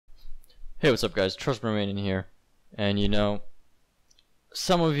Hey, what's up guys? Trust Remaining here. And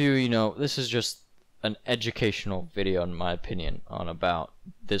some of you, this is just an educational video in my opinion on about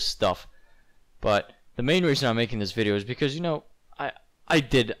this stuff. But the main reason I'm making this video is because, I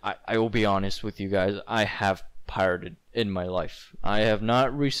will be honest with you guys, I have pirated in my life. I have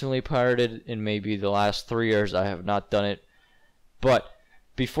not recently pirated in maybe the last 3 years. I have not done it. But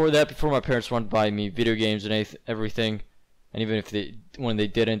before that, before my parents wanted to buy me video games and everything, and even if when they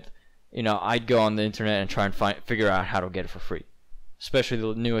didn't, I'd go on the internet and try and figure out how to get it for free, especially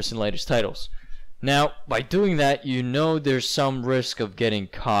the newest and latest titles. Now, by doing that, there's some risk of getting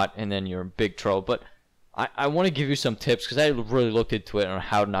caught and then you're in big trouble. But I want to give you some tips because I really looked into it on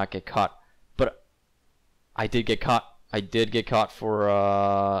how to not get caught. But I did get caught. I did get caught for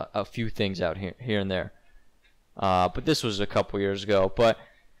a few things out here and there. But this was a couple years ago. But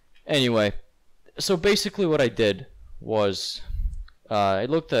anyway, so basically what I did was I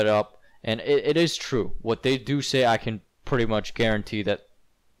looked that up. And it is true. What they do say, I can pretty much guarantee that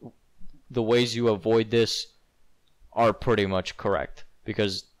the ways you avoid this are pretty much correct.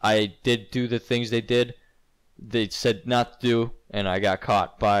 Because I did do the things they did. They said not to do, and I got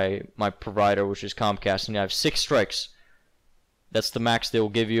caught by my provider, which is Comcast, and I have 6 strikes. That's the max they will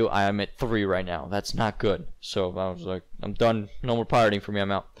give you. I am at 3 right now. That's not good. So I was like, I'm done. No more pirating for me. I'm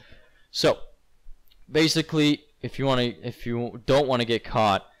out. So basically, if you don't want to get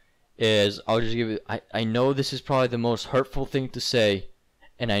caught, I'll just give you, I know this is probably the most hurtful thing to say,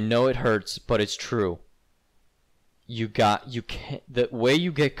 and I know it hurts, but it's true. The way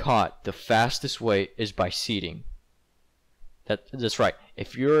you get caught, the fastest way is by seeding. That's right.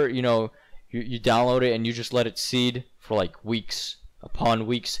 If you're, you download it and you just let it seed for like weeks upon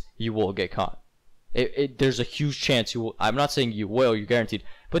weeks, you will get caught. There's a huge chance you will. I'm not saying you will, you're guaranteed,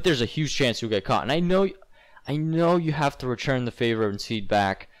 but there's a huge chance you'll get caught. And I know you have to return the favor and seed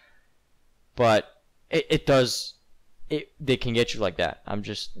back. But they can get you like that. I'm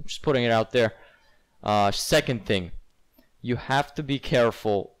just putting it out there. Second thing, you have to be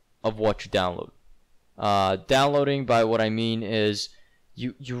careful of what you download. Downloading, by what I mean is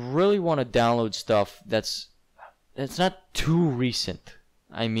you really want to download stuff that's not too recent.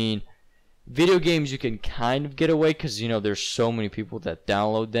 I mean, video games you can kind of get away because there's so many people that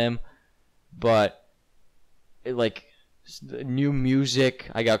download them, but new music,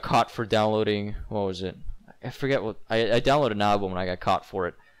 I got caught for downloading. What was it? I forget what. I downloaded an album and I got caught for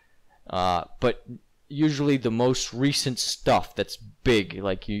it. But usually the most recent stuff that's big,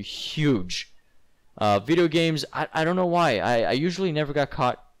 like huge. Video games, I don't know why. I usually never got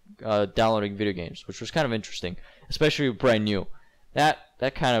caught downloading video games, which was kind of interesting, especially brand new. That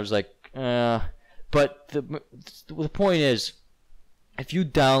kind of was like, but the point is, if you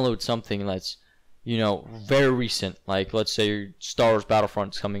download something that's very recent, like let's say Star Wars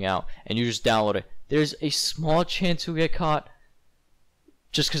Battlefront's coming out and you just download it, there's a small chance you'll get caught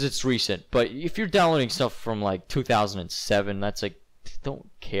just because it's recent. But if you're downloading stuff from like 2007, that's like, they don't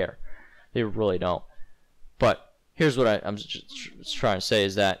care. They really don't. But here's what I'm just trying to say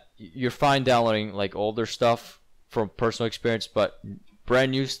is that you're fine downloading like older stuff from personal experience, but brand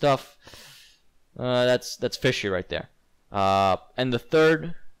new stuff, that's fishy right there. And the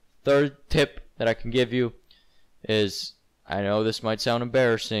third tip that I can give you is, I know this might sound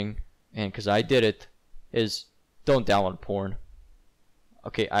embarrassing, and because I did it, is don't download porn.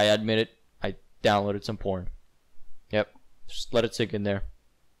 Okay, I admit it, I downloaded some porn. Yep, just let it sink in there.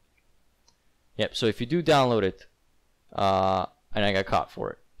 Yep, so if you do download it, and I got caught for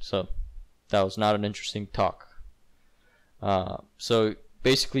it, so that was not an interesting talk. So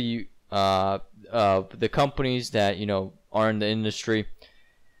basically, the companies that are in the industry,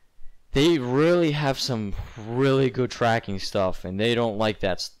 they really have some really good tracking stuff, and they don't like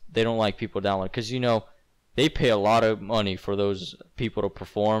that. They don't like people download because they pay a lot of money for those people to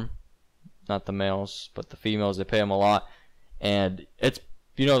perform, not the males but the females. They pay them a lot, and it's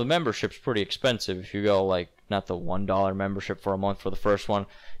the membership's pretty expensive. If you go like not the $1 membership for a month for the first one,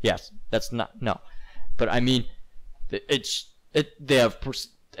 yes, that's not but I mean they have.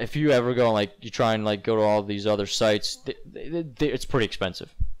 If you ever go you try and go to all these other sites, it's pretty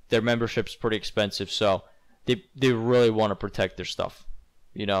expensive. Their membership's pretty expensive, so they really want to protect their stuff,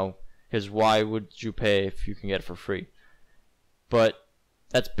 because why would you pay if you can get it for free? But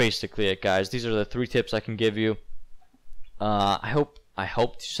that's basically it, guys. These are the 3 tips I can give you. I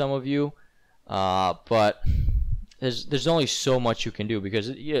hope some of you, but there's only so much you can do because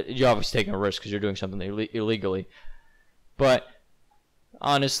you're obviously taking a risk because you're doing something illegally. But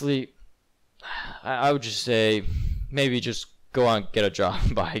honestly, I would just say maybe just go on, get a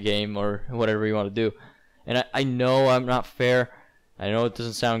job, buy a game, or whatever you want to do. And I know I'm not fair. I know it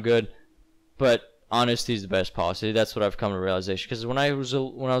doesn't sound good, But honesty is the best policy. That's what I've come to realization. Because when I was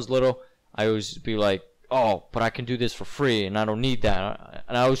little, I always be like, oh, but I can do this for free, and I don't need that.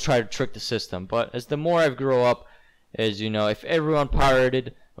 And I always try to trick the system. But as the more I grow up, as you know, if everyone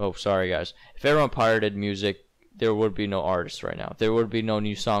pirated, oh, sorry guys, if everyone pirated music, there would be no artists right now. There would be no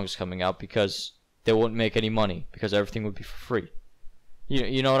new songs coming out because they wouldn't make any money because everything would be for free.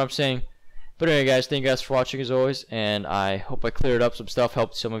 You know what I'm saying? But anyway, guys, thank you guys for watching as always, and I hope I cleared up some stuff,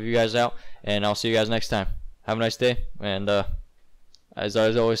 helped some of you guys out, and I'll see you guys next time. Have a nice day, and as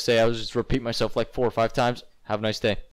I always say, I will just repeat myself like 4 or 5 times. Have a nice day.